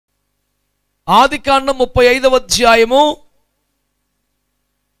ఆదికాండం 35వ అధ్యాయము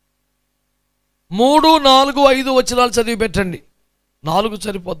 3, 4, 5 వచనాలు చదివి పెట్టండి. 4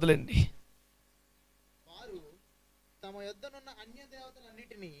 సరిపోద్దులేండి. వారు తమ యొద్దనున్న అన్య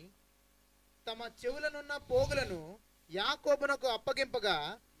దేవతలన్నిటినీ తమ చెవులనున్న పోగులను యాకోబునకు అప్పగింపగా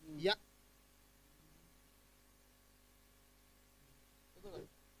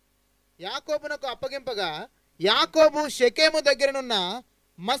యాకోబు షెకెము దగ్గరనున్న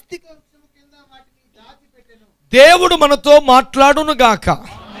మస్తిక వృక్షము కింద వాటిని దాచిపెట్టెను. దేవుడు మనతో మాట్లాడును గాక.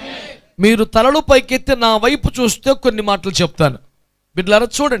 మీరు తలలు పైకెత్తి నా వైపు చూస్తే కొన్ని మాటలు చెప్తాను. బిడ్డలారా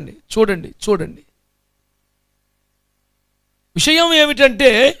చూడండి చూడండి చూడండి. విషయం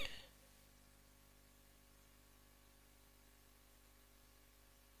ఏమిటంటే,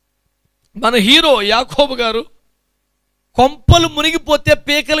 మన హీరో యాకోబు గారు కొంపలు మునిగిపోతే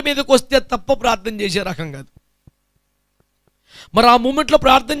పీకల మీదకి వస్తే తప్ప ప్రార్థన చేసే రకం కాదు. మరి ఆ మూమెంట్లో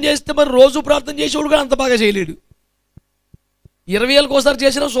ప్రార్థన చేస్తే మరి రోజు ప్రార్థన చేసేవాడు కూడా అంత బాగా చేయలేడు. 20 ఏళ్ళకి ఒకసారి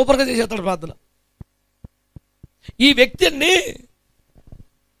చేసినా సూపర్గా చేసేస్తాడు ప్రార్థన. ఈ వ్యక్తి అండి,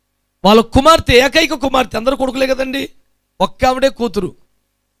 వాళ్ళ కుమార్తె, ఏకైక కుమార్తె, అందరూ కొడుకులే కదండి, ఒక్క ఆవిడే కూతురు.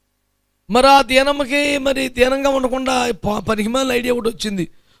 మరి ఆ దీనమ్మకి మరి దీనంగా ఉండకుండా పనికిమాలిన ఐడియా ఒకటి వచ్చింది.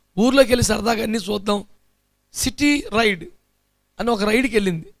 ఊర్లోకి వెళ్ళి సరదాగా అన్నీ చూద్దాం, సిటీ రైడ్ అని ఒక రైడ్కి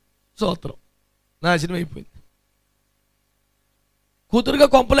వెళ్ళింది. స్తోత్రం, నాశనం అయిపోయింది. కూతురుగా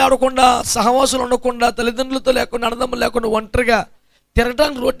కొంపలు ఆడకుండా, సహవాసులు ఉండకుండా, తల్లిదండ్రులతో లేకుండా, అన్నదమ్ములు లేకుండా ఒంటరిగా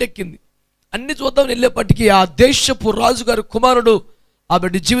తిరగడానికి రోడ్డు ఎక్కింది. అన్ని చూద్దామని వెళ్ళేపటికి ఆ దేశపు రాజుగారి కుమారుడు ఆ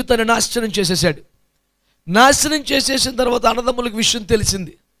బిడ్డ జీవితాన్ని నాశనం చేసేసాడు. నాశనం చేసేసిన తర్వాత అన్నదమ్ములకు విషయం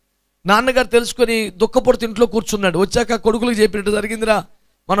తెలిసింది. నాన్నగారు తెలుసుకొని దుఃఖపడుతూ ఇంట్లో కూర్చున్నాడు. వచ్చాక కొడుకులకు చెప్పినట్టు జరిగిందిరా,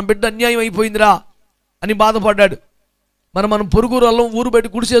 మనం బిడ్డ అన్యాయం అయిపోయిందిరా అని బాధపడ్డాడు. మనం పొరుగురు వాళ్ళం, ఊరు బయట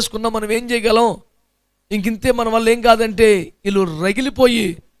గుడిసేసుకున్నాం, మనం ఏం చేయగలం, ఇంకింతే మన వల్ల ఏం కాదంటే వీళ్ళు రగిలిపోయి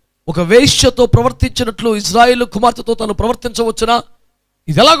ఒక వేశ్యతో ప్రవర్తించినట్లు ఇజ్రాయేలు కుమార్తెతో తను ప్రవర్తించవచ్చునా,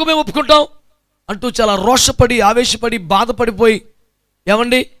 ఇది ఎలాగో మేము ఒప్పుకుంటాం అంటూ చాలా రోషపడి, ఆవేశపడి, బాధపడిపోయి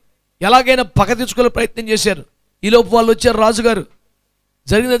ఏమండి ఎలాగైనా పగ తెచ్చుకునే ప్రయత్నం చేశారు. ఈలోపు వాళ్ళు వచ్చారు, రాజుగారు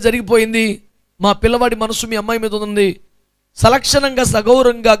జరిగినది జరిగిపోయింది, మా పిల్లవాడి మనసు మీ అమ్మాయి మీద ఉంది, సలక్షణంగా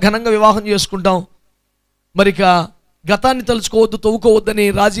సగౌరవంగా ఘనంగా వివాహం చేసుకుంటాం, మరిక గతాన్ని తలుచుకోవద్దు, తవ్వుకోవద్దని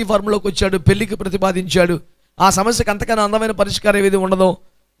రాజీ ఫార్ములోకి వచ్చాడు, పెళ్లికి ప్రతిపాదించాడు. ఆ సమస్యకు అంతకన్నా అందమైన పరిష్కారం ఏది ఉండదు.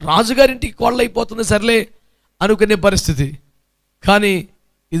 రాజుగారింటికి కోళ్ళైపోతుంది సర్లే అనుకునే పరిస్థితి. కానీ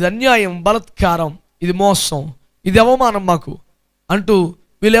ఇది అన్యాయం, బలత్కారం, ఇది మోసం, ఇది అవమానం మాకు అంటూ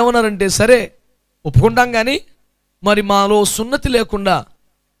వీళ్ళు ఏమన్నారంటే, సరే ఒప్పుకుంటాం, కానీ మరి మాలో సున్నతి లేకుండా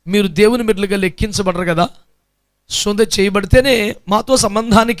మీరు దేవుని బిడ్డలుగా లెక్కించబడరు కదా, సున్నతి చేయబడితేనే మాతో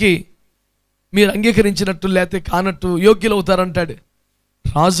సంబంధానికి మీరు అంగీకరించినట్టు, లేకపోతే కానట్టు యోగ్యులు అవుతారంటాడు.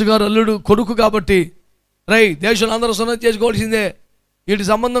 రాజుగారు అల్లుడు కొడుకు కాబట్టి, రై దేశంలో అందరూ సున్నతి చేసుకోవాల్సిందే, వీటి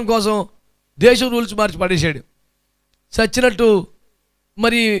సంబంధం కోసం దేశం రూల్స్ మార్చి పడేశాడు. చచ్చినట్టు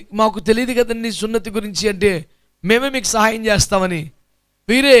మరి మాకు తెలియదు కదండి సున్నతి గురించి అంటే, మేమే మీకు సహాయం చేస్తామని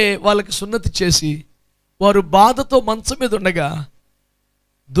వీరే వాళ్ళకి సున్నతి చేసి వారు బాధతో మంచం మీద ఉండగా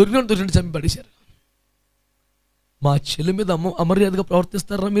దుర్గని చంపి పడేశారు. మా చెల్లి మీద అమర్యాదగా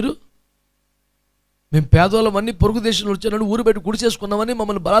ప్రవర్తిస్తారా మీరు, మేము పేదవాళ్ళమన్నీ పొరుగు దేశంలో వచ్చానని ఊరు బయట గుడి చేసుకున్నామని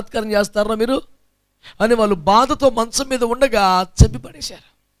మమ్మల్ని బలాత్కారం చేస్తారా మీరు అని వాళ్ళు బాధతో మంచం మీద ఉండగా చంపి పడేశారు.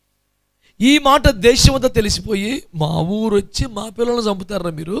 ఈ మాట దేశమంతా తెలిసిపోయి, మా ఊరు వచ్చి మా పిల్లలను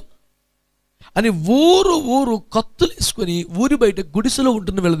చంపుతారా మీరు అని ఊరు కత్తులు వేసుకొని ఊరి బయట గుడిసెలో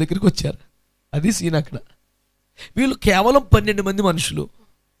ఉంటున్న వీళ్ళ దగ్గరికి వచ్చారు. అది సీన్ అక్కడ. వీళ్ళు కేవలం 12 మంది మనుషులు,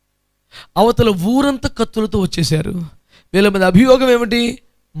 అవతల ఊరంతా కత్తులతో వచ్చేసారు. వీళ్ళ మీద అభియోగం ఏమిటి,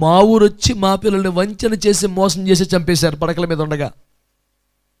 మా ఊరు వచ్చి మా పిల్లల్ని వంచన చేసి మోసం చేసి చంపేశారు పడకల మీద ఉండగా.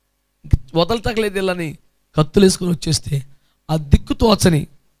 వదలతగలేదు వీళ్ళని, కత్తులు వేసుకొని వచ్చేస్తే ఆ దిక్కు తోచని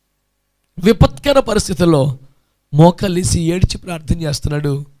విపత్కర పరిస్థితుల్లో మోకలేసి ఏడ్చి ప్రార్థన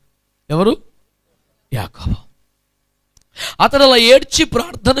చేస్తున్నాడు. ఎవరు? యాకోబు. అతను అలా ఏడ్చి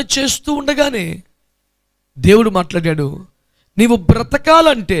ప్రార్థన చేస్తూ ఉండగానే దేవుడు మాట్లాడాడు, నీవు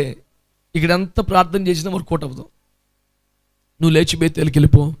బ్రతకాలంటే ఇక్కడ ఎంత ప్రార్థన చేసినా వర్కౌట్ అవ్వదు, నువ్వు లేచి బేతేలుకి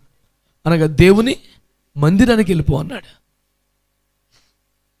వెళ్ళిపో అనగా దేవుని మందిరానికి వెళ్ళిపో అన్నాడు.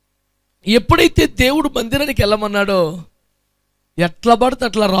 ఎప్పుడైతే దేవుడు మందిరానికి వెళ్ళమన్నాడో, ఎట్లా పడితే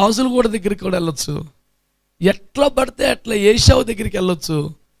అట్లా రాజులు కూడా దగ్గరికి కూడా వెళ్ళొచ్చు, ఎట్లా పడితే అట్లా ఏషావు దగ్గరికి వెళ్ళొచ్చు,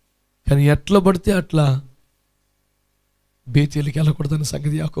 కానీ ఎట్లా పడితే అట్లా బేతేలుకి వెళ్ళకూడదన్న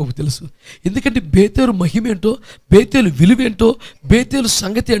సంగతి యాకోబు తెలుసు. ఎందుకంటే బేతేలు మహిమేంటో, బేతేలు విలువేంటో, బేతేలు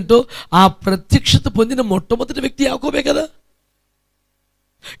సంగతి ఏంటో ఆ ప్రత్యక్షత పొందిన మొట్టమొదటి వ్యక్తి యాకోబే కదా.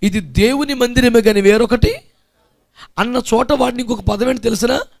 ఇది దేవుని మందిరమే కానీ వేరొకటి అన్న చోట వాడిని ఇంకొక పదం ఏంటి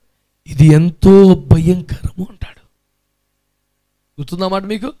తెలిసినా, ఇది ఎంతో భయంకరము అంటాడు. గుర్తుందన్నమాట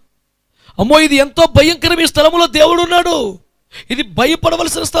మీకు. అమ్మో ఇది ఎంతో భయంకరమైన స్థలంలో దేవుడు ఉన్నాడు, ఇది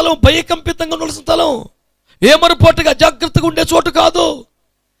భయపడవలసిన స్థలం, భయకంపితంగా ఉండవలసిన స్థలం, ఏమరపాటుగా జాగ్రత్తగా ఉండే చోటు కాదు.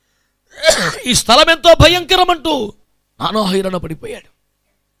 ఈ స్థలం ఎంతో భయంకరం అంటూ నానాహైరాణ పడిపోయాడు.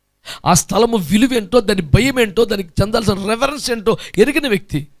 ఆ స్థలము విలువేంటో, దాని భయం ఏంటో, దానికి చెందాల్సిన రెఫరెన్స్ ఏంటో ఎరిగిన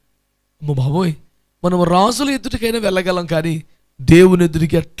వ్యక్తి. అమ్మ బాబోయ్, మనం రాజుల ఎదుటికైనా వెళ్ళగలం, కానీ దేవుని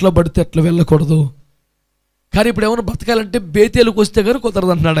ఎదురికి ఎట్లా పడితే ఎట్లా వెళ్ళకూడదు. కానీ ఇప్పుడు ఏమైనా బ్రతకాలంటే బేతేలకు వస్తే కానీ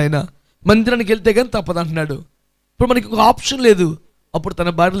కుదరదు అంటున్నాడు ఆయన, మందిరానికి వెళ్తే కానీ తప్పదు అంటున్నాడు. ఇప్పుడు మనకి ఒక ఆప్షన్ లేదు. అప్పుడు తన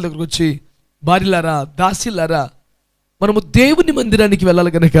భార్యల దగ్గరకు వచ్చి, భార్యలారా, దాసీలారా, మనము దేవుని మందిరానికి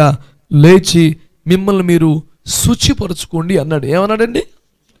వెళ్ళాలి కనుక లేచి మిమ్మల్ని మీరు శుచిపరచుకోండి అన్నాడు. ఏమన్నాడండి?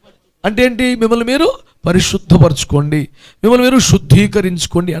 అంటే ఏంటి? మిమ్మల్ని మీరు పరిశుద్ధపరచుకోండి, మిమ్మల్ని మీరు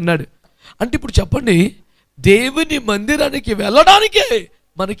శుద్ధీకరించుకోండి అన్నాడు. అంటే ఇప్పుడు చెప్పండి, దేవుని మందిరానికి వెళ్ళడానికే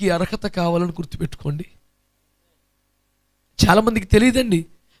మనకి అర్హత కావాలని గుర్తుపెట్టుకోండి. చాలామందికి తెలియదండి,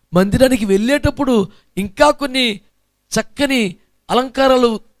 మందిరానికి వెళ్ళేటప్పుడు ఇంకా కొన్ని చక్కని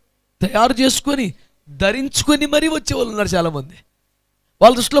అలంకారాలు తయారు చేసుకొని ధరించుకొని మరీ వచ్చేవాళ్ళు ఉన్నారు చాలామంది.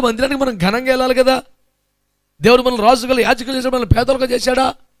 వాళ్ళ దృష్టిలో మందిరానికి మనం ఘనంగా వెళ్ళాలి కదా, దేవుడు మనల్ని రాజుగా యాజకులు చేశాడు, మనల్ని పేదలుగా చేశాడా,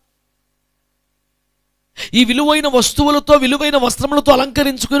 ఈ విలువైన వస్తువులతో విలువైన వస్త్రములతో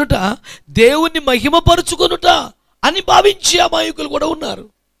అలంకరించుకొనుట దేవుణ్ణి మహిమపరుచుకొనుట అని భావించే అమాయకులు కూడా ఉన్నారు.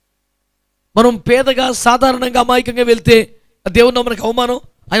 మనం పేదగా సాధారణంగా అమాయకంగా వెళ్తే దేవుని మనకు అవమానం,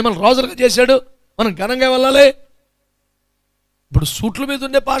 ఆయన మనం రాజులుగా చేశాడు, మనం ఘనంగా వెళ్ళాలి. ఇప్పుడు సూట్ల మీద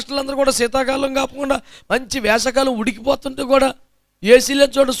ఉండే పాస్టర్లందరూ కూడా శీతాకాలం కాకుండా మంచి వేసవకాలం ఉడికిపోతుంటే కూడా ఏసీలో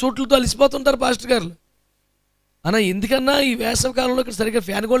చోట సూట్లతో అలిసిపోతుంటారు పాస్టర్ గారు. అన్నా ఎందుకన్నా ఈ వేసవకాలంలో ఇక్కడ సరిగ్గా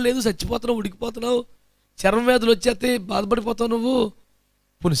ఫ్యాన్ కూడా లేదు, చచ్చిపోతున్నావు, ఉడికిపోతున్నావు, చర్మ వ్యాధులు వచ్చేస్తే బాధపడిపోతావు నువ్వు,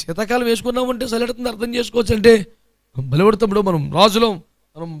 ఇప్పుడు శీతాకాలం వేసుకున్నావు అంటే సలెడుతుంది అర్థం చేసుకోవచ్చు. అంటే బలపడతాడు, మనం రాజులం,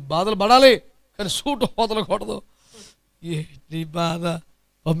 మనం బాధలు పడాలి, కానీ సూట్ వదలకూడదు. ఏంటి బాధ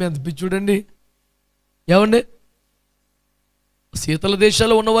అమ్మే, అంత పిచ్చి చూడండి. ఏమండి, శీతల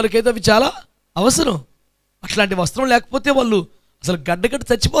దేశాల్లో ఉన్న వాళ్ళకైతే అవి చాలా అవసరం. అట్లాంటి వస్త్రం లేకపోతే వాళ్ళు అసలు గడ్డగడ్డ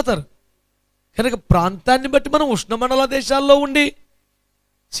చచ్చిపోతారు. కనుక ప్రాంతాన్ని బట్టి మనం ఉష్ణమండల దేశాల్లో ఉండి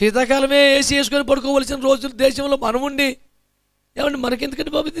శీతాకాలమే ఏసీ వేసుకొని పడుకోవలసిన రోజులు దేశంలో మనం ఉండి, ఏమండి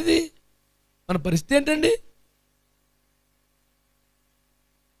మనకెందుకండి బాబు ఇది, మన పరిస్థితి ఏంటండి?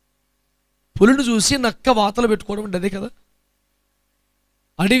 పులిని చూసి నక్క వాతలు పెట్టుకోవడం అంటే అదే కదా.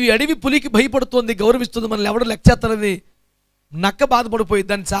 అడవి పులికి భయపడుతోంది, గౌరవిస్తుంది, మనల్ని ఎవడో లెక్క చేస్తారని నక్క బాధపడిపోయి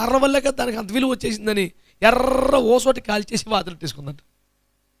దాని చారల వల్లే కదా దానికి అంత విలువ వచ్చేసిందని ఎర్ర ఓసోటి కాల్చేసి వాతలు తీసుకుందంట.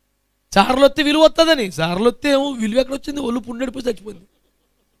 చారలు వస్తే విలువ వస్తుందని, చారలు వస్తే ఏమో విలువ ఎక్కడ వచ్చింది, ఒళ్ళు పుండెడిపోయి చచ్చిపోయింది.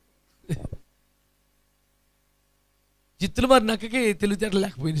 చిత్తులు మరి నక్కకి తెలివితేటలు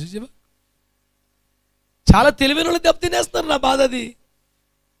లేకపోయింది చూసావా. చాలా తెలివైన వాళ్ళు దెబ్బతినేస్తున్నారు, నా బాధ అది.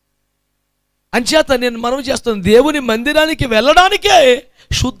 అంచేత నేను మనవి చేస్తాను, దేవుని మందిరానికి వెళ్ళడానికే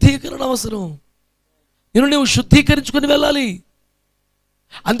శుద్ధీకరణ అవసరం. నువ్వు శుద్ధీకరించుకొని వెళ్ళాలి.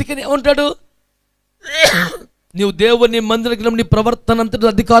 అందుకని ఏమంటాడు, నీవు దేవుని మందిరానికి నీ ప్రవర్తన అంతటి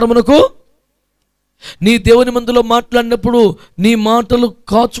అధికారమునకు, నీ దేవుని మందిలో మాట్లాడినప్పుడు నీ మాటలు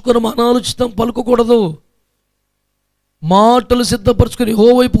కాచుకొని అనాలోచితం పలుకోకూడదు. మాటలు సిద్ధపరచుకొని ఓ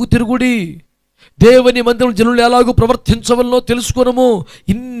వైపుకు తిరుగుడి. దేవుని మందిరం జనులు ఎలాగో ప్రవర్తించవలనో తెలుసుకోనము.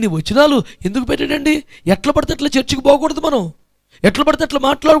 ఇన్ని వచనాలు ఎందుకు పెట్టాడండి? ఎట్లా పడితే అట్లా చర్చికి పోకూడదు మనం, ఎట్లా పడితే అట్లా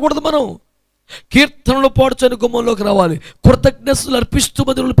మాట్లాడకూడదు మనం. కీర్తనలు పాడుచని గుమ్మంలోకి రావాలి, కృతజ్ఞతలు అర్పిస్తూ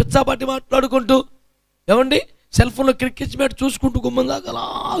మందిరంలో పిచ్చాపాటి మాట్లాడుకుంటూ, ఏమండి సెల్ ఫోన్లో క్రికెట్ మ్యాచ్ చూసుకుంటూ గుమ్మం దాకా అలా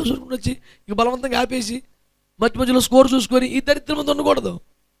చూసుకుంటూ వచ్చి ఇక బలవంతంగా ఆపేసి మధ్య మధ్యలో స్కోర్ చూసుకొని ఈ దరిద్రం మంది ఉండకూడదు.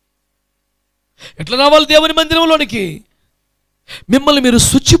 ఎట్లా రావాలి దేవుని మందిరంలోనికి? మిమ్మల్ని మీరు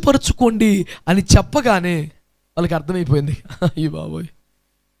శుచిపరచుకోండి అని చెప్పగానే వాళ్ళకి అర్థమైపోయింది, ఈ బాబోయ్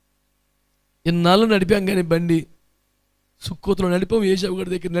ఇన్నాళ్ళు నడిపాం కానీ బండి, సుక్కోతులో నడిపాం, ఏషావు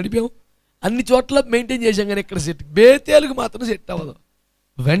గడి దగ్గర నడిపాం, అన్ని చోట్ల మెయింటైన్ చేశాం కానీ ఇక్కడ సెట్, బేతేలకు మాత్రం సెట్ అవ్వదు.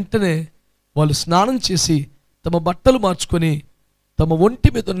 వెంటనే వాళ్ళు స్నానం చేసి తమ బట్టలు మార్చుకొని తమ ఒంటి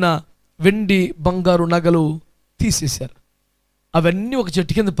మీద ఉన్న వెండి బంగారు నగలు తీసేశారు. అవన్నీ ఒక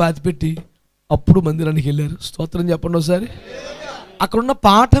చెట్టు కింద పాతిపెట్టి అప్పుడు మందిరానికి వెళ్ళారు. స్తోత్రం చెప్పండి ఒకసారి. అక్కడున్న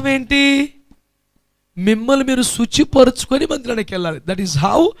పాఠం ఏంటి? మిమ్మల్ని మీరు శుచిపరుచుకొని మందిరానికి వెళ్ళాలి. That is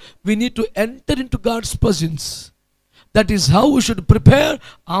how we need to enter in to God's presence. That is how we should prepare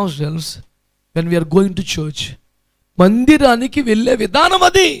our selves when we are going to church. మందిరానికి వెళ్ళే విధానం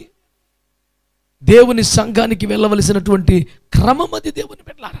అది, దేవుని సంఘానికి వెళ్ళవలసినటువంటి క్రమం అది. దేవుని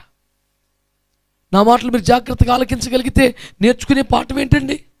పెట్టారా, నా మాటలు మీరు జాగ్రత్తగా ఆలకించగలిగితే నేర్చుకునే పాఠం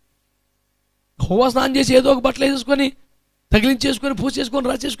ఏంటండి? హోవా స్నానం చేసి ఏదో ఒక బట్టలు వేసేసుకొని తగిలించేసుకొని పూజ చేసుకొని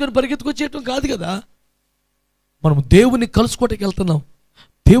రాసేసుకొని పరిగెత్తుకొచ్చేయటం కాదు కదా. మనం దేవుని కలుసుకోవటానికి వెళ్తున్నాం,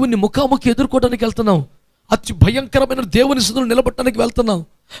 దేవుని ముఖాముఖి ఎదుర్కోవడానికి వెళ్తున్నాం, అతి భయంకరమైన దేవుని సన్నిధిలో నిలబడటానికి వెళ్తున్నాం.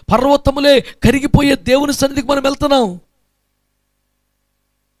 పర్వతములే కరిగిపోయే దేవుని సన్నిధికి మనం వెళ్తున్నాం.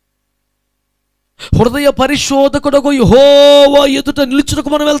 హృదయ పరిశోధకుడకు యెహోవా ఎదుట నిలుచుటకు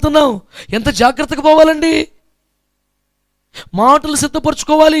మనం వెళ్తున్నాం. ఎంత జాగ్రత్తగా పోవాలండి. మాటలు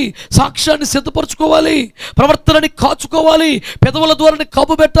సిద్ధపరచుకోవాలి, సాక్ష్యాన్ని సిద్ధపరచుకోవాలి, ప్రవర్తనని కాచుకోవాలి, పెదవుల ద్వారాని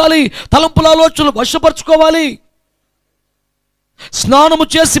కప్పు పెట్టాలి, తలంపుల ఆలోచనలు వశపరచుకోవాలి, స్నానము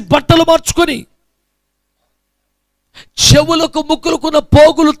చేసి బట్టలు మార్చుకొని చెవులకు ముక్కులకున్న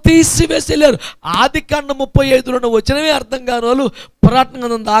పోగులు తీసివేసి వెళ్ళారు. ఆదికాండం 35 వచనమే అర్థం కాని వాళ్ళు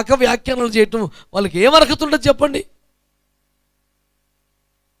పురాతన దాకా వ్యాఖ్యానాలు చేయటం వాళ్ళకి ఏం అర్హత ఉండదు చెప్పండి.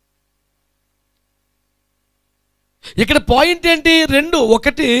 ఇక్కడ పాయింట్ ఏంటి? 2.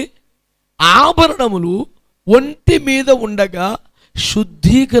 1, ఆభరణములు ఒంటి మీద ఉండగా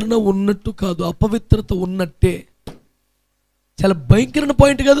శుద్ధీకరణ ఉన్నట్టు కాదు, అపవిత్రత ఉన్నట్టే. చాలా భయంకరమైన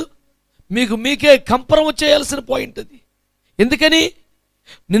పాయింట్ కాదు? మీకే కంపరం చేయాల్సిన పాయింట్ అది. ఎందుకని?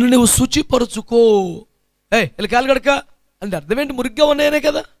 నిన్ను నువ్వు శుచిపరుచుకో. ఇలా కాలు గడక అంటే అర్థం ఏంటి? మురిగ్గా ఉన్నాయనే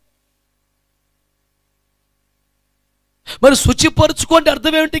కదా. మరి శుచిపరుచుకో అంటే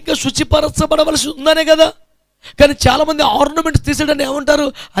అర్థం ఏమిటి? ఇంకా శుచిపరచబడవలసి ఉందనే కదా. కానీ చాలామంది ఆర్నమెంట్స్ తీసేయడానికి ఏమంటారు?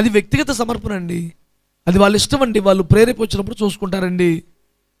 అది వ్యక్తిగత సమర్పణ అండి, అది వాళ్ళ ఇష్టం అండి, వాళ్ళు ప్రేరేపించినప్పుడు చూసుకుంటారండి.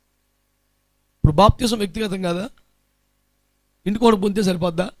 ఇప్పుడు బాప్తిసం వ్యక్తిగతం కాదా? ఇంటికి ఒకటి పొందితే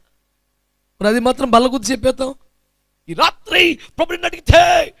సరిపోద్దా? మరి అది మాత్రం బల్ల గుర్తు చెప్పేస్తాం. ఈ రాత్రి ప్రభుని అడిగితే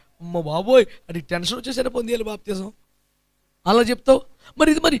అమ్మ బాబోయ్ అది టెన్షన్ వచ్చేసరి పొందేయాలి బాప్తిసం అలా చెప్తావు.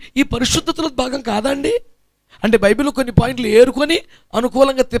 మరి ఈ పరిశుద్ధతలో భాగం కాదా అండి? అంటే బైబిల్లో కొన్ని పాయింట్లు ఏరుకొని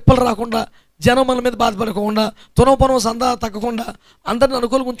అనుకూలంగా తిప్పలు రాకుండా, జనం మన మీద బాధపడకుండా, తునపనం సందా తగ్గకుండా, అందరిని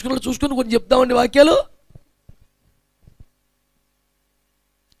అనుకూలంగా ఉంచుకున్నట్టు చూసుకొని కొన్ని చెప్తామండి వాక్యాలు.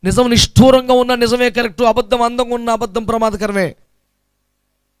 నిజం నిష్ఠూరంగా ఉన్న నిజమే కరెక్టు, అబద్ధం అందంగా ఉన్న అబద్ధం ప్రమాదకరమే.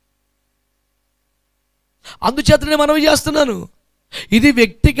 అందుచేతనే మనవి చేస్తున్నాను, ఇది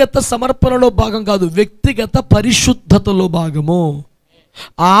వ్యక్తిగత సమర్పణలో భాగం కాదు, వ్యక్తిగత పరిశుద్ధతలో భాగము.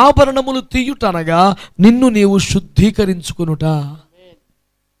 ఆభరణములు తీయుటనగా నిన్ను నీవు శుద్ధీకరించుకొనుట.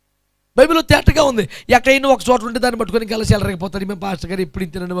 బైబిల్లో తేటగా ఉంది. ఎక్కడైనా ఒక చోట ఉంటే దాన్ని పట్టుకొని ఇంకా చెలరగిపోతాడు. మేము పాస్టర్ గారు ఎప్పుడు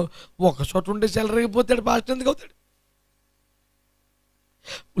ఇంతేనండి, ఒక చోట ఉంటే చెలరగిపోతాడు పాస్టర్ ఎందుకు అవుతాడు?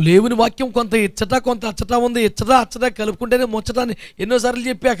 లేవుని వాక్యం కొంత ఇచ్చట కొంత అచ్చట ఉంది. ఇచ్చట అచ్చట కలుపుకుంటేనే ముచ్చటాన్ని ఎన్నోసార్లు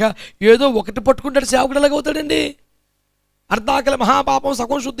చెప్పాక ఏదో ఒకటి పట్టుకుంటాడు సేవకుడు ఎలాగవుతాడండి? అర్ధాకలి మహాపాపం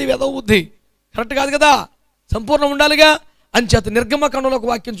సగం శుద్ధి వేద బుద్ధి కరెక్ట్ కాదు కదా, సంపూర్ణం ఉండాలిగా. అంచేత నిర్గమకాండంలో ఒక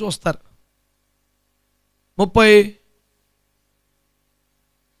వాక్యం చూస్తారు.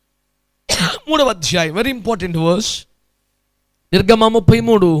 33వ అధ్యాయం, వెరీ ఇంపార్టెంట్ వర్స్. నిర్గమ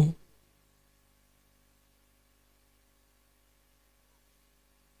 33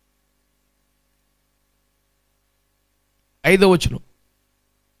 5వ వచనం.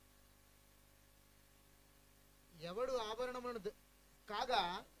 ఎవడు ఆభరణములను కాగా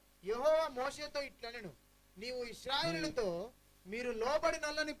యెహోవా మోషేతో ఇట్లనెను, నీవు ఇశ్రాయేలుతో మీరు లోబడి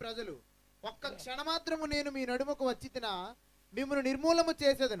నల్లని ప్రజలు, ఒక్క క్షణమాత్రము నేను మీ నడుముకు వచ్చి తినా మిమ్మును నిర్మూలము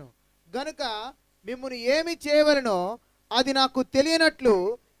చేసేదను గనుక మిమ్మును ఏమి చేయవలనో అది నాకు తెలియనట్లు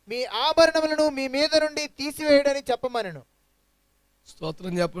మీ ఆభరణములను మీ మీద నుండి తీసివేయడని చెప్పమనెను.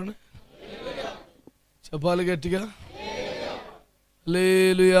 స్తోత్రం చెప్పండి, చెప్పాలి గట్టిగా.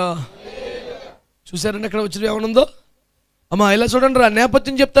 హల్లెలూయా. చూసారండి అక్కడ వచ్చిన ఏమనుందో? అమ్మా ఇలా చూడండి రా,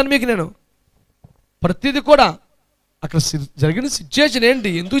 నేపథ్యం చెప్తాను మీకు నేను. ప్రతిదీ కూడా అక్కడ జరిగిన సిచ్యుయేషన్ ఏంటి,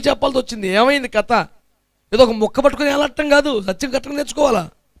 ఎందుకు చెప్పాల్సి వచ్చింది, ఏమైంది కథ, ఏదో ఒక మొక్క పట్టుకుని వెళ్ళటం కాదు, సత్యం కట్టడం నేర్చుకోవాలా.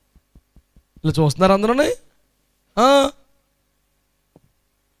 ఇలా చూస్తున్నారు అందరూనే.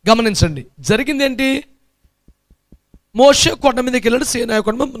 గమనించండి, జరిగింది ఏంటి? మోషే కొండ మీదకి వెళ్ళాడు, సేనాయ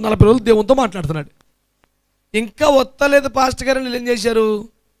కొండ మీద 40 రోజులు దేవునితో మాట్లాడుతున్నాడు. ఇంకా వత్తలేదు పాస్టర్ గారు. ఏం చేశారు?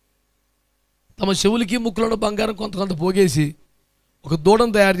 తమ చెవులకి ముక్కులను బంగారం కొంత పోగేసి ఒక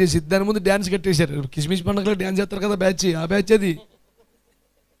దూడను తయారు చేసి దాని ముందు డ్యాన్స్ కట్టేశారు. కిస్మిస్ పండుగలో డ్యాన్స్ చేస్తారు కదా, బ్యాచ్, ఆ బ్యాచ్ అది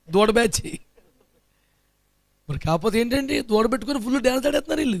దూడ బ్యాచ్. మరి కాకపోతే ఏంటండి, దూడ పెట్టుకుని ఫుల్ డ్యాన్స్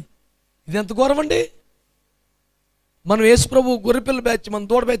ఆడేస్తున్నారు వీళ్ళు. ఇది ఎంత ఘోరం అండి. మనం యేసు ప్రభు గొర్రెపిల్ల బ్యాచ్, మన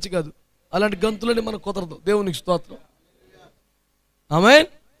దూడ బ్యాచ్ కాదు. అలాంటి గంతులని మనకు కుదరదు. దేవునికి స్తోత్రం. ఆమేన్.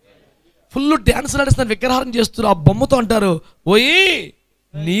 ఫుల్ డ్యాన్స్ ఆడేస్తున్నారు, విగ్రహారం చేస్తున్నారు. ఆ బొమ్మతో అంటారు, ఓయి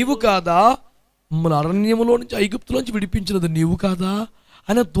నీవు కాదా మమ్మల్ని అరణ్యములో నుంచి ఐగుప్తులోంచి విడిపించినది నీవు కాదా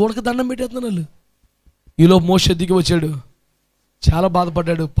అని దూడకు దండం పెట్టేస్తున్నారు వాళ్ళు. ఈలో మోషే దిగి వచ్చాడు, చాలా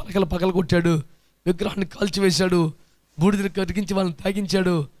బాధపడ్డాడు, పగలు కొట్టాడు, విగ్రహాన్ని కాల్చివేశాడు, బూడిదని కరిగించి వాళ్ళని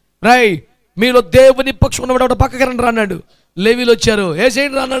తాగించాడు. రై మీలో దేవుని పక్షం ఉన్నవాడు పక్కకి రండి అన్నాడు. లేవీలు వచ్చారు, ఏ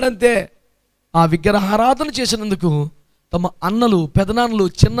చేయండి అన్నాడు. అంతే. ఆ విగ్రహారాధన చేసినందుకు తమ అన్నలు, పెదనాన్నలు,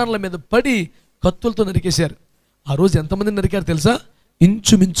 చిన్నాన్నల మీద పడి కత్తులతో నరికేశారు. ఆ రోజు ఎంతమంది నరికారు తెలుసా?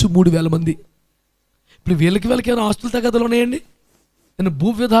 ఇంచుమించు 3000 మంది. ఇప్పుడు వీళ్ళకి ఏమైనా ఆస్తులు తగదలు ఉన్నాయండి? నేను భూ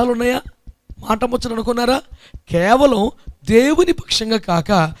విధాలు ఉన్నాయా, మాట ముచ్చని అనుకున్నారా? కేవలం దేవుని పక్షంగా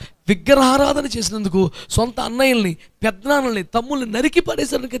కాక విగ్రహారాధన చేసినందుకు సొంత అన్నయ్యల్ని, పెద్దనాన్నల్ని, తమ్ముల్ని నరికి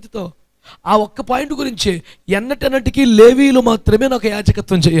పడేశారు కత్తితో. ఆ ఒక్క పాయింట్ గురించే ఎన్నటెన్నటికీ లేవీలు మాత్రమే నాకు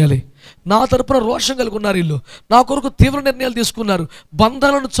యాజకత్వం చేయాలి. నా తరపున రోషం కలిగి ఉన్నారు వీళ్ళు, నా కొరకు తీవ్ర నిర్ణయాలు తీసుకున్నారు,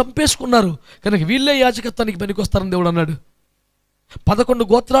 బంధాలను చంపేసుకున్నారు, కనుక వీళ్ళే యాజకత్వానికి పనికొస్తారని దేవుడు అన్నాడు. 11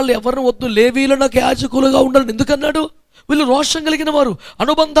 గోత్రాలు ఎవరిని వద్దు, లేవీలు నాకు యాజకులుగా ఉండాలని ఎందుకన్నాడు? వీళ్ళు రోషం కలిగిన వారు,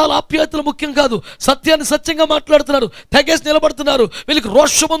 అనుబంధాలు ఆప్యాయతలు ముఖ్యం కాదు, సత్యాన్ని సత్యంగా మాట్లాడుతున్నారు, తెగేసి నిలబడుతున్నారు, వీళ్ళకి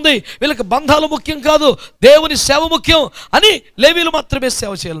రోషం ఉంది, వీళ్ళకి బంధాలు ముఖ్యం కాదు, దేవుని సేవ ముఖ్యం అని లేవీలు మాత్రమే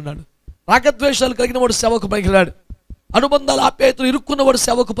సేవ చేయాలన్నాడు. రాగద్వేషాలు కలిగిన వాడు సేవకు పనికిరాడు, అనుబంధాలు ఆప్యాయతలు ఇరుక్కున్నవాడు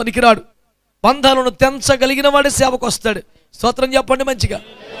సేవకు పనికిరాడు, బంధాలను తెంచగలిగిన వాడే సేవకు వస్తాడు. స్తోత్రం చెప్పండి మంచిగా.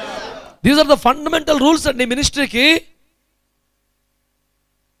 These are the fundamental rules అండి మినిస్ట్రీకి.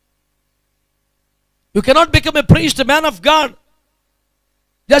 You cannot become a priest, a man of God,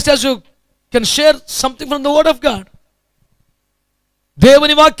 just as you can share something from the word of God.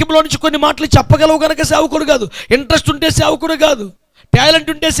 దేవుని వాక్యంలో నుంచి కొన్ని మాటలు చెప్పగలవు కనుక సేవకుడు కాదు, ఇంట్రెస్ట్ ఉంటే సేవకుడు కాదు,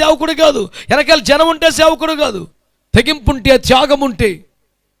 టాలెంట్ ఉంటే సేవకుడు కాదు, వెనకాల జనం ఉంటే సేవకుడు కాదు, తెగింపు ఉంటే, త్యాగం ఉంటే,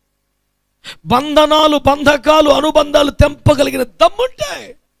 బంధనాలు, బంధకాలు, అనుబంధాలు తెంపగలిగిన దమ్ముంటే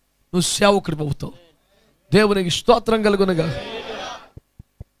నువ్వు సేవకుడు అవుతావు. దేవునికి స్తోత్రం కలుగునుగా.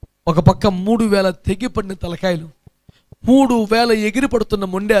 ఒక పక్క 3000 తెగిపడిన తలకాయలు, 3000 ఎగిరిపడుతున్న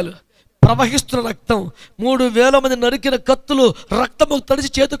మొండాలు, ప్రవహిస్తున్న రక్తం, 3000 మంది నరికిన కత్తులు, రక్తము తడిసి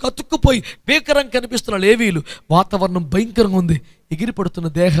చేతికి అతుక్కుపోయి భీకరంగా కనిపిస్తున్న లేవీలు, వాతావరణం భయంకరంగా ఉంది, ఎగిరిపడుతున్న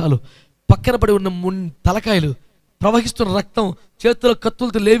దేహాలు, పక్కన పడి ఉన్న తలకాయలు, ప్రవహిస్తున్న రక్తం, చేతుల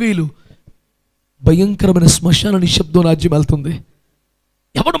కత్తులతో లేవీలు, భయంకరమైన శ్మశాన నిశ్శబ్దం రాజ్యం వెళ్తుంది.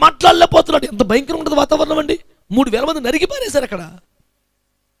 ఎవడు మాట్లాడలేకపోతున్నాడు. ఎంత భయంకరంగా ఉంటుంది వాతావరణం అండి. 3000 మంది నరికి పారేశారు అక్కడ.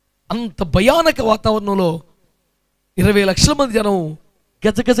 అంత భయానక వాతావరణంలో 20 లక్షల మంది జనం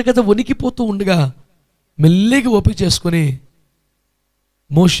గజ గజ గజ వణికిపోతూ ఉండగా మెల్లిగా ఓపిక చేసుకొని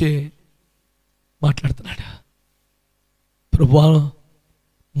మోషే మాట్లాడుతున్నాడు. ప్రభువా,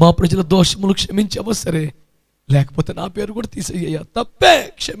 మా ప్రజల దోషములు క్షమించావా సరే, లేకపోతే నా పేరు కూడా తీసేయ్యా, తప్పే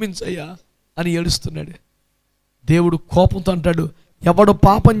క్షమించయ్యా అని ఏడుస్తున్నాడు. దేవుడు కోపంతో అంటాడు, ఎవడు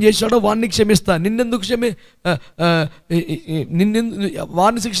పాపం చేశాడో వాడిని క్షమిస్తా, నిన్నెందుకు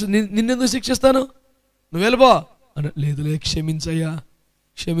నిన్నెందుకు శిక్షిస్తాను, నువ్వు వెళ్ళబో అని. లేదులే, క్షమించయ్యా,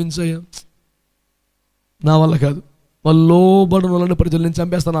 క్షమించయ్యా, నా వల్ల కాదు, వాళ్ళు లోబడిన వాళ్ళని ప్రజలు నేను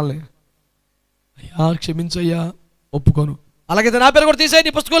చంపేస్తాను వాళ్ళని, అయ్యా క్షమించయ్యా, ఒప్పుకోను. అలాగైతే నా పేరు కూడా తీసేయి,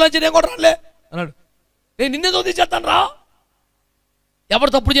 నీ పుస్తకంలో నుంచి నేను కూడా రాలే అన్నాడు. నేను నిన్నెందుకు తీసేస్తాను రా,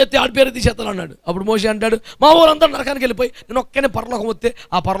 ఎవరు తప్పుడు చేస్తే ఆడి పేరు తీసేస్తాను అన్నాడు. అప్పుడు మోషే అంటాడు, మా ఊరంతా నరకానికి వెళ్ళిపోయి నేను ఒక్కనే పరలోకం వస్తే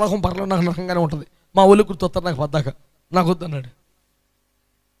ఆ పరలోకం నాకు నరకంగానే ఉంటుంది, మా ఊళ్ళు గుర్తొస్తారు నాకు పద్దాక, నాకు వద్దు అన్నాడు.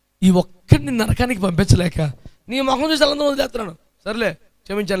 ఈ ఒక్కడిని నరకానికి పంపించలేక నీ మొహం చూసి అలా వదిలేస్తున్నాను, సరేలే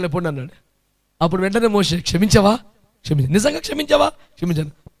క్షమించాను లేపోండి అన్నాడు. అప్పుడు వెంటనే మోషే, క్షమించావా, నిజంగా క్షమించావా,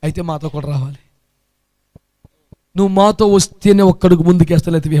 క్షమించాను, అయితే మాతో కూడా రావాలి, నువ్వు మాతో వస్తేనే ఒక్కడికి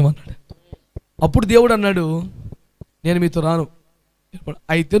ముందుకేస్తలేదు ఏమన్నాడు. అప్పుడు దేవుడు అన్నాడు, నేను మీతో రాను,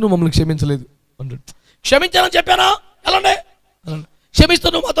 అయితే నువ్వు మమ్మల్ని క్షమించలేదు అంటాడు. క్షమించానని చెప్పానా, ఎలాండే క్షమిస్తే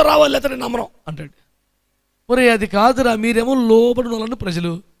నువ్వు మాతో రావాలి, లేకపోతే నేను నమ్మను అంటాడు. ఒరే అది కాదురా, మీరేమో లోబడిన వాళ్ళని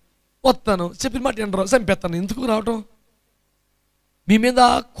ప్రజలు, వస్తాను చెప్పిన మాట ఎండరా, చంపేస్తాను, ఎందుకు రావటం, మీ మీద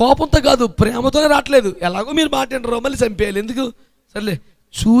కోపంతో కాదు ప్రేమతోనే రావట్లేదు, ఎలాగో మీరు మాట ఎండరో మళ్ళీ చంపేయాలి ఎందుకు, సర్లే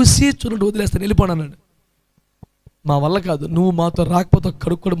చూసి చూడండి వదిలేస్తాను వెళ్ళిపోను అన్నాడు. మా వల్ల కాదు, నువ్వు మాతో రాకపోతే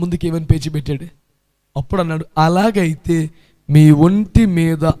ఒక్కడికి కూడా ముందుకు ఏమని పేచి పెట్టాడు. అప్పుడు అన్నాడు, అలాగైతే మీ ఒంటి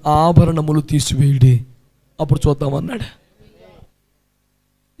మీద ఆభరణములు తీసివేయడి, అప్పుడు చూద్దామన్నాడు.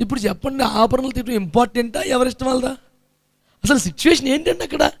 ఇప్పుడు చెప్పండి, ఆభరణాలు తీయడం ఇంపార్టెంటా ఎవరిష్టం వాళ్ళదా? అసలు సిచ్యువేషన్ ఏంటండి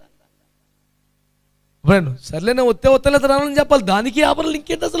అక్కడ? సర్లే నేను వస్తలేదు రానని చెప్పాలి, దానికి ఆభరణాలు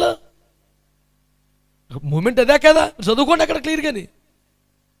ఇంకేంటి అసలు? మూమెంట్ అదే కదా, చదువుకోండి అక్కడ క్లియర్ గాని.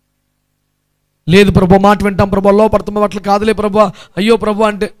 లేదు ప్రభు మాట వింటాం ప్రభు, లోపడతాం అట్లా కాదులే ప్రభు, అయ్యో ప్రభు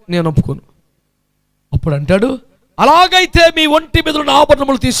అంటే నేను ఒప్పుకోను. అప్పుడు అంటాడు, అలాగైతే మీ ఒంటి మీద ఉన్న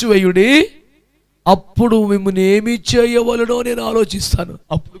ఆభరణములు తీసివేయుడి, అప్పుడు మిమ్మల్ని ఏమి చేయవలనో నేను ఆలోచిస్తాను.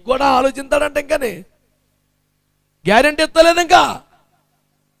 అప్పుడు కూడా ఆలోచిస్తాడంటే ఇంకానే గ్యారెంటీ ఎత్తలేదు ఇంకా.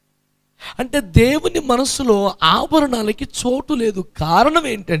 అంటే దేవుని మనసులో ఆభరణాలకి చోటు లేదు. కారణం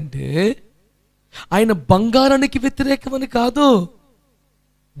ఏంటంటే ఆయన బంగారానికి వ్యతిరేకమని కాదు,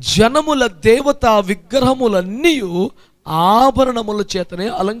 జనముల దేవత విగ్రహములన్నీ ఆభరణముల చేతనే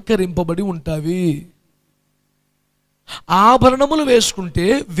అలంకరింపబడి ఉంటాయి. ఆభరణములు వేసుకుంటే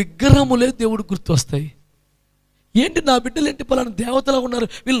విగ్రహములే దేవుడు గుర్తొస్తాయి. ఏంటి నా బిడ్డలు ఏంటి పలానా దేవతలా ఉన్నారు,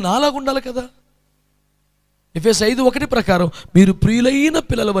 వీళ్ళు నాలాగా ఉండాలి కదా. ఎఫెసీయులు 5:1 ప్రకారం మీరు ప్రియులైన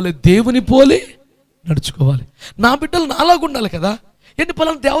పిల్లల వలె దేవుని పోలి నడుచుకోవాలి. నా బిడ్డలు నాలాగా ఉండాలి కదా. ఏంటి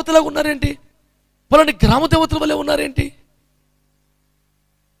పలానా దేవతలాగా ఉన్నారేంటి, పలానా గ్రామ దేవతల వల్లే ఉన్నారేంటి?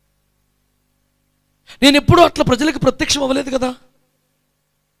 నేను ఎప్పుడూ అట్లా ప్రజలకు ప్రత్యక్షం అవ్వలేదు కదా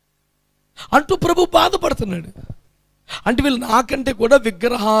అంటూ ప్రభు బాధపడుతున్నాడు. అంటే వీళ్ళు నాకంటే కూడా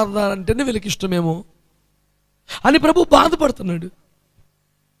విగ్రహారాధన అంటేనే వీళ్ళకి ఇష్టమేమో అని ప్రభు బాధపడుతున్నాడు.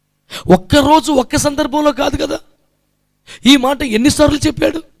 ఒక్కరోజు ఒక్క సందర్భంలో కాదు కదా, ఈ మాట ఎన్నిసార్లు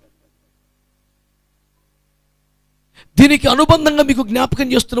చెప్పాడు. దీనికి అనుబంధంగా మీకు జ్ఞాపకం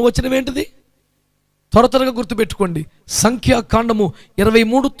చేస్తున్న వచనం ఏంటిది? త్వరగా గుర్తుపెట్టుకోండి. సంఖ్యాకాండము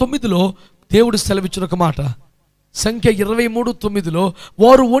 23:9 దేవుడు సెలవిచ్చిన ఒక మాట. సంఖ్య 23:9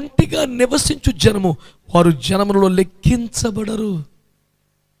 వారు ఒంటిగా నివసించు జనము, వారు జనములలో లెక్కించబడరు.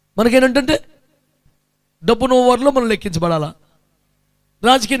 మనకేంటంటే డబ్బున్న వారిలో మనం లెక్కించబడాలా,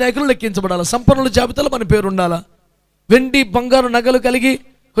 రాజకీయ నాయకులు లెక్కించబడాలా, సంపన్నుల జాబితాలో మన పేరు ఉండాలా, వెండి బంగారు నగలు కలిగి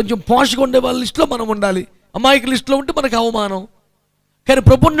కొంచెం పాష్గా ఉండే వాళ్ళ లిస్టులో మనం ఉండాలి, అమాయకుల లిస్టులో ఉంటే మనకు అవమానం. కానీ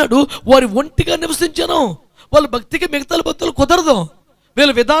ప్రభు అన్నాడు వారి ఒంటిగా నివసించాను. వాళ్ళ భక్తికి మిగతా భక్తులు కుదరదు,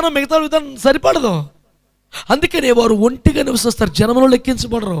 వీళ్ళ విధానం మిగతా విధానం సరిపడదు. అందుకనే వారు ఒంటిగా నివసిస్తారు, జనములో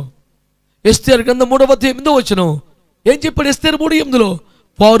లెక్కించబడరు. ఎస్తేరు గ్రంథం 3:8 ఏం చెప్పాడు? ఎస్తేరు 3:8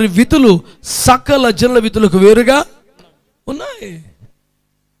 వారి విధులు సకల జనుల విధులకు వేరుగా ఉన్నాయి.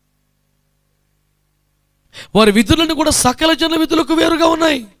 వారి విధులను కూడా సకల జనుల విధులకు వేరుగా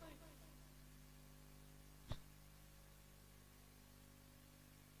ఉన్నాయి.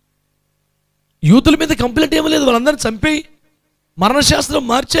 యూతుల మీద కంప్లైంట్ ఏమీ లేదు, వాళ్ళందరినీ చంపేయి, మరణశాస్త్రం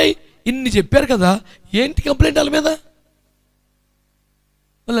మార్చాయి, ఇన్ని చెప్పారు కదా, ఏంటి కంప్లైంట్ వాళ్ళ మీద?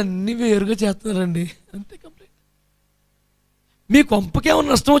 వాళ్ళు అన్నీ వేరుగా చేస్తున్నారండి, అంతే కంప్లైంట్. మీ కొంపకి ఏమైనా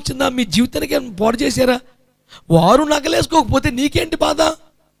నష్టం వచ్చిందా? మీ జీవితానికి ఏమైనా పాడు చేశారా? వారు నగలేసుకోకపోతే నీకేంటి బాధ?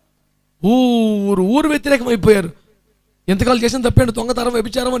 ఊరు వ్యతిరేకం అయిపోయారు. ఎంతకాలం చేసిన తప్పేంటి? దొంగతనం,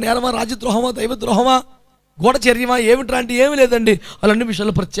 వ్యభిచారమా, నేరమా, రాజద్రోహమా, దైవద్రోహమా, గూఢచర్యమా, ఏమిట్రా అంటే ఏమి లేదండి. వాళ్ళన్ని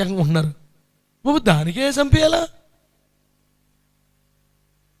విషయాల్లో ప్రత్యేకంగా ఉంటున్నారు. నువ్వు దానికే చంపేయాలా?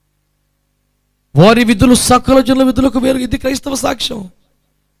 వారి విధులు సకల జనుల విధులకు వేరు. ఇది క్రైస్తవ సాక్ష్యం.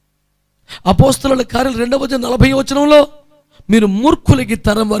 అపోస్తలుల కార్యాలు 2:40 మీరు మూర్ఖులకి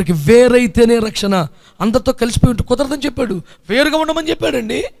తరం వారికి వేరైతేనే రక్షణ, అందరితో కలిసిపోయి ఉంటే కుదరదని చెప్పాడు, వేరుగా ఉండమని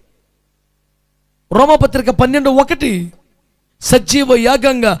చెప్పాడండి. రోమాపత్రిక 12:1 సజీవ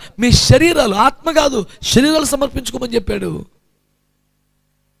యాగంగా మీ శరీరాలు, ఆత్మ కాదు శరీరాలు సమర్పించుకోమని చెప్పాడు.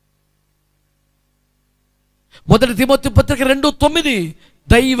 1 తిమోతి పత్రిక 2:9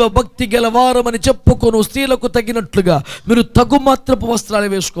 దైవ భక్తి గలవారమని చెప్పుకొను స్త్రీలకు తగినట్లుగా మీరు తగుమాత్రపు వస్త్రాలు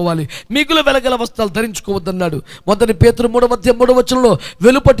వేసుకోవాలి, మిగులు వెలగల వస్త్రాలు ధరించుకోవద్దన్నాడు. 1 పేతురు 3:3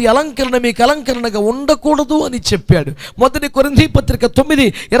 వెలుపటి అలంకరణ మీకు అలంకరణగా ఉండకూడదు అని చెప్పాడు. 1 కొరింథీ పత్రిక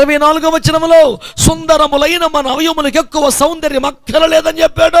 9:24 సుందరములైన మన అవయములకు ఎక్కువ సౌందర్యం అక్కరలేదని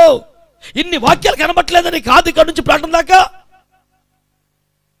చెప్పాడు. ఇన్ని వాక్యాలు కనబట్టలేదని కాదు ఇక్కడ నుంచి ప్రకటన దాకా.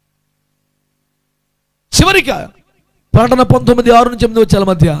 చివరిగా ప్రకటన 19:6-8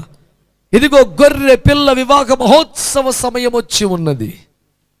 మధ్య ఇదిగో గొర్రె పిల్ల వివాహ మహోత్సవ సమయం వచ్చి ఉన్నది,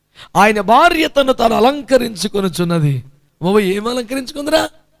 ఆయన భార్య తను తాను అలంకరించుకొనుచున్నది. ఏం అలంకరించుకుందిరా?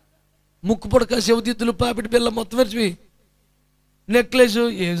 ముక్కు పొడక, చెవిదిద్దులు, పాపిటి పిల్ల మొత్తం మర్చివి, నెక్లెస్,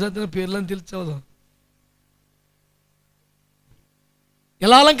 ఏం చదివిన పేర్లని తెలియదు.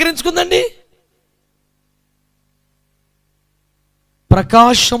 ఎలా అలంకరించుకుందండి?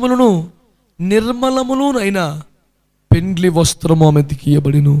 ప్రకాశములను నిర్మలములునైనా పెండ్లి వస్త్రము ఆమెకి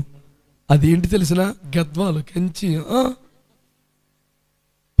ఇయ్యబడిను. అదేంటి తెలిసిన? గద్వాలు, కంచి,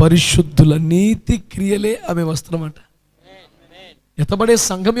 పరిశుద్ధుల నీతి క్రియలే ఆమె వస్త్రం అంట. ఎత్తబడే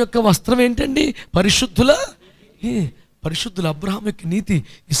సంఘం యొక్క వస్త్రం ఏంటండి? పరిశుద్ధుల అబ్రహాం యొక్క నీతి,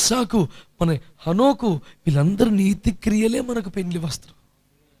 ఇస్సాకు, మన హనోకు, వీళ్ళందరూ నీతి క్రియలే మనకు పెండ్లి వస్త్రం.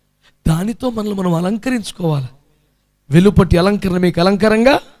 దానితో మనల్ని మనం అలంకరించుకోవాలి. వెలుపటి అలంకరణ మీకు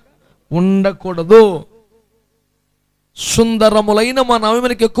అలంకారంగా ఉండకూడదు. సుందరములైన మన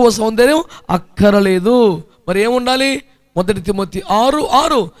అవయములకు ఎక్కువ సౌందర్యం అక్కరలేదు. మరి ఏముండాలి? 1 తిమోతి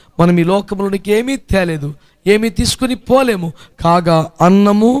 6:6 మనం ఈ లోకంలోనికి ఏమీ తేలేదు, ఏమీ తీసుకుని పోలేము, కాగా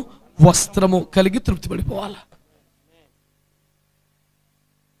అన్నము వస్త్రము కలిగి తృప్తి పడిపోవాలి.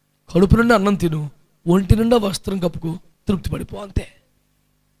 కడుపు నుండి అన్నం తిను, ఒంటి నిండా వస్త్రం కప్పుకు, తృప్తి పడిపో, అంతే.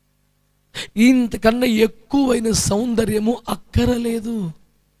 ఇంతకన్నా ఎక్కువైన సౌందర్యము అక్కరలేదు.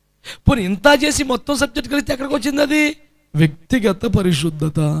 పోనీ ఇంత చేసి మొత్తం సబ్జెక్ట్ కలిస్తే ఎక్కడికి వచ్చింది? అది వ్యక్తిగత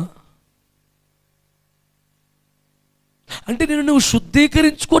పరిశుద్ధత. అంటే నువ్వు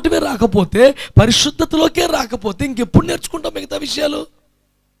శుద్ధీకరించుకోవటమే రాకపోతే, పరిశుద్ధతలోకే రాకపోతే ఇంకెప్పుడు నేర్చుకుంటావు మిగతా విషయాలు?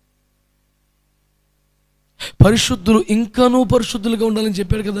 పరిశుద్ధులు ఇంకానూ పరిశుద్ధులుగా ఉండాలని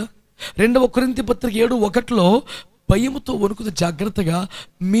చెప్పాడు కదా. 2 కొరింథీ పత్రిక 7:1 భయముతో వణుకుతూ జాగ్రత్తగా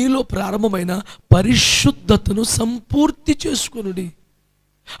మీలో ప్రారంభమైన పరిశుద్ధతను సంపూర్తి చేసుకొనుడి.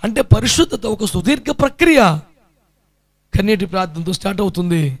 అంటే పరిశుద్ధత ఒక సుదీర్ఘ ప్రక్రియ. కన్నీటి ప్రార్థనతో స్టార్ట్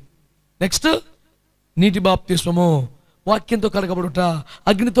అవుతుంది. నెక్స్ట్ నీటి బాప్తిస్మము, వాక్యంతో కడగబడుట,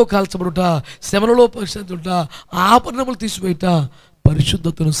 అగ్నితో కాల్చబడుట, శ్రమలలో పరిశుద్ధుట, ఆభరణములు తీసివేయుట,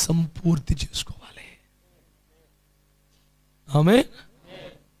 పరిశుద్ధతను సంపూర్తి చేసుకోవాలి. ఆమేన్.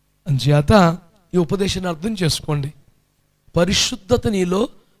 అంచేత ఈ ఉపదేశాన్ని అర్థం చేసుకోండి. పరిశుద్ధత నీలో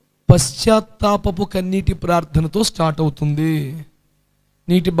పశ్చాత్తాపపు కన్నీటి ప్రార్థనతో స్టార్ట్ అవుతుంది.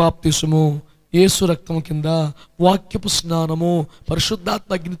 నీటి బాప్తిసము, యేసు రక్తం కింద వాక్యపు స్నానము,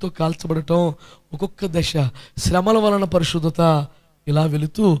 పరిశుద్ధాత్మ అగ్నితో కాల్చబడటం, ఒక్కొక్క దశ, శ్రమల వలన పరిశుద్ధత, ఇలా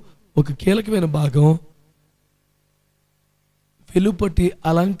వెళుతూ ఒక కీలకమైన భాగం వెలుపటి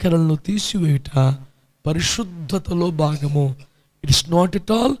అలంకరణను తీసివేయుట పరిశుద్ధతలో భాగము. It's not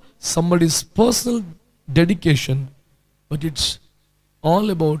at all somebody's personal dedication, but it's all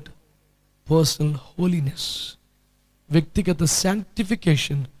about personal holiness, వ్యక్తిగత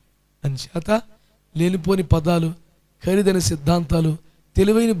శాంక్టిఫికేషన్. అంచేత లేనిపోని పదాలు, ఖరీదైన సిద్ధాంతాలు,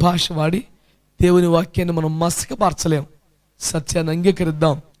 తెలివైన భాష వాడి దేవుని వాక్యాన్ని మనం మసకపరచలేం. సత్యాన్ని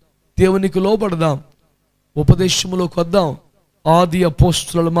అంగీకరిద్దాం, దేవునికి లోబడదాం, ఉపదేశములోకి వద్దాం, ఆది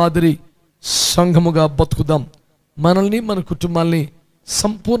అపోస్తుల మాదిరి సంఘముగా బతుకుదాం. మనల్ని, మన కుటుంబాల్ని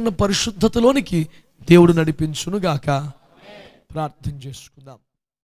సంపూర్ణ పరిశుద్ధతలోనికి దేవుడు నడిపించునుగాక. ప్రార్థన చేసుకుందాం.